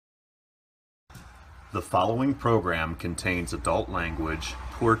The following program contains adult language,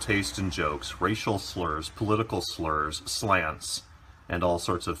 poor taste in jokes, racial slurs, political slurs, slants, and all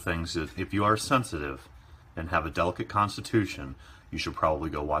sorts of things that, if you are sensitive and have a delicate constitution, you should probably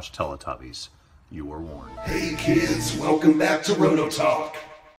go watch Teletubbies. You were warned. Hey kids, welcome back to Roto Talk.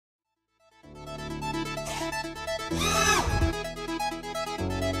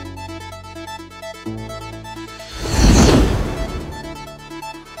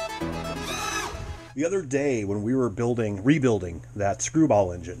 The other day when we were rebuilding that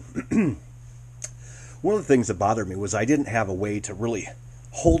screwball engine, one of the things that bothered me was I didn't have a way to really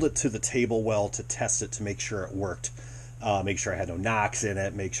hold it to the table well to test it to make sure it worked. Make sure I had no knocks in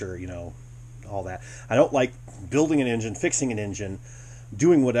it, make sure, all that. I don't like building an engine, fixing an engine,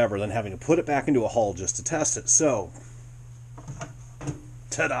 doing whatever, then having to put it back into a hull just to test it. So,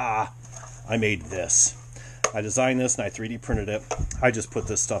 ta-da! I made this. I designed this and I 3D printed it. I just put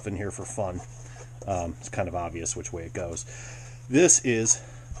this stuff in here for fun. It's kind of obvious which way it goes. This is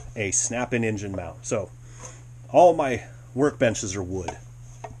a snap-in engine mount. So all my workbenches are wood.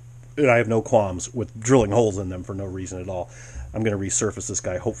 And I have no qualms with drilling holes in them for no reason at all. I'm going to resurface this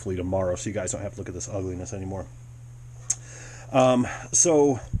guy hopefully tomorrow so you guys don't have to look at this ugliness anymore.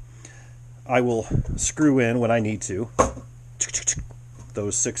 So I will screw in when I need to.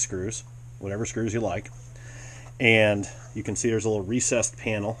 Those 6 screws, whatever screws you like. And you can see there's a little recessed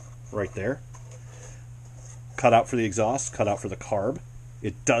panel right there. Cut out for the exhaust, cut out for the carb.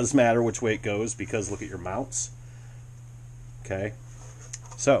 It does matter which way it goes because look at your mounts. Okay.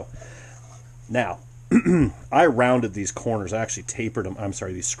 So, now, I rounded these corners. I actually tapered them. I'm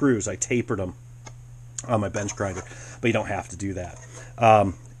sorry, these screws. I tapered them on my bench grinder, but you don't have to do that.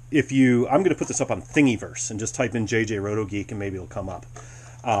 I'm going to put this up on Thingiverse and just type in JJ Roto Geek and maybe it'll come up.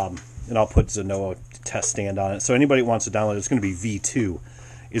 And I'll put Zenoah test stand on it. So anybody who wants to download it, it's going to be V2.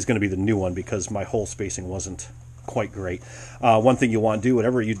 Is going to be the new one because my hole spacing wasn't quite great. One thing you want to do,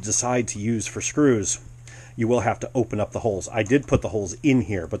 whatever you decide to use for screws, you will have to open up the holes. I did put the holes in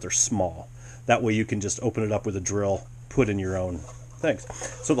here, but they're small. That way you can just open it up with a drill, put in your own things.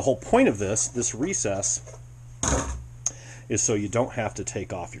 So the whole point of this recess, is so you don't have to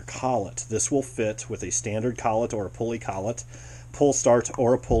take off your collet. This will fit with a standard collet or a pulley collet, pull start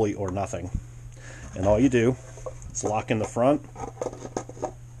or a pulley or nothing. And all you do is lock in the front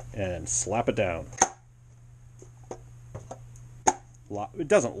and slap it down. It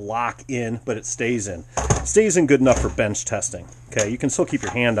doesn't lock in, but it stays in. It stays in good enough for bench testing. Okay, you can still keep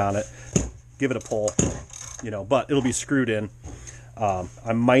your hand on it, give it a pull, but it'll be screwed in.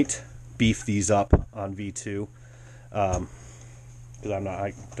 I might beef these up on V2 because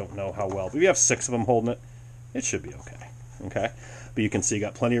I don't know how well. But if you have 6 of them holding it, it should be okay. Okay, but you can see you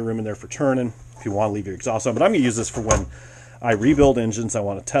got plenty of room in there for turning if you want to leave your exhaust on. But I'm going to use this for when I rebuild engines, I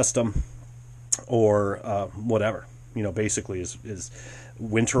want to test them, or whatever. Basically is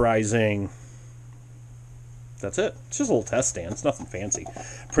winterizing. That's it. It's just a little test stand. It's nothing fancy.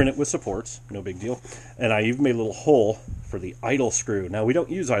 Print it with supports, no big deal. And I even made a little hole for the idle screw. Now, we don't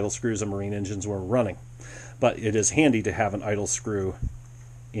use idle screws on marine engines when we're running, but it is handy to have an idle screw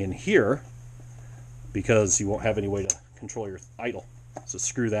in here because you won't have any way to control your idle. So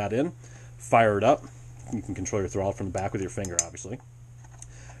screw that in, fire it up. You can control your throttle from the back with your finger, obviously.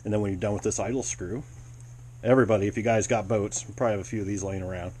 And then when you're done with this idle screw, everybody, if you guys got boats, you probably have a few of these laying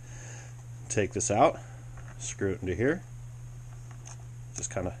around. Take this out, screw it into here. Just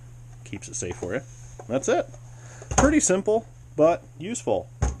kind of keeps it safe for you. That's it. Pretty simple, but useful,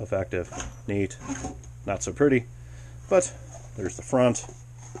 effective, neat. Not so pretty, but there's the front.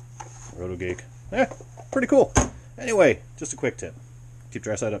 Roto Geek. Pretty cool. Anyway, just a quick tip. Keep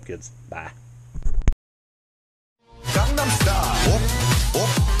your eyesight up, kids. Bye. Gangnam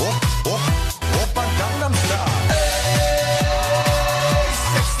Style.